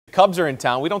Cubs are in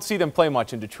town. We don't see them play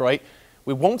much in Detroit.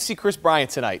 We won't see Kris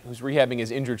Bryant tonight, who's rehabbing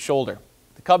his injured shoulder.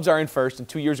 The Cubs are in first, and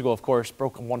 2 years ago, of course,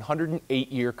 broke a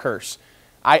 108-year curse.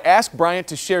 I asked Bryant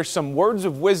to share some words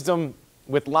of wisdom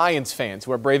with Lions fans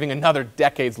who are braving another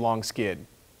decades-long skid.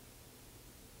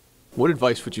 What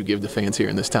advice would you give the fans here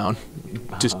in this town,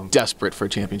 just desperate for a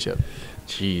championship?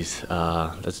 Geez,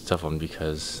 that's a tough one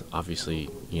because obviously,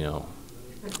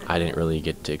 I didn't really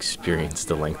get to experience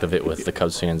the length of it with the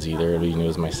Cubs fans either. I mean, it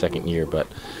was my second year, but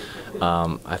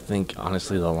I think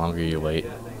honestly, the longer you wait,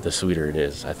 the sweeter it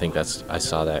is. I think I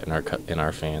saw that in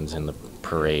our fans in the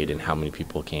parade and how many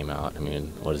people came out. I mean,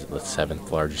 what is it, the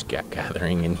 7th largest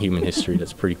gathering in human history?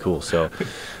 That's pretty cool. So,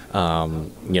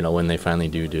 when they finally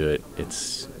do it,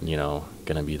 it's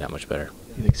gonna be that much better.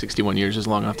 You think 61 years is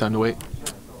long enough time to wait?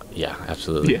 Yeah,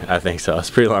 absolutely. Yeah. I think so. It's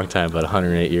a pretty long time, but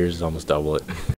 108 years is almost double it.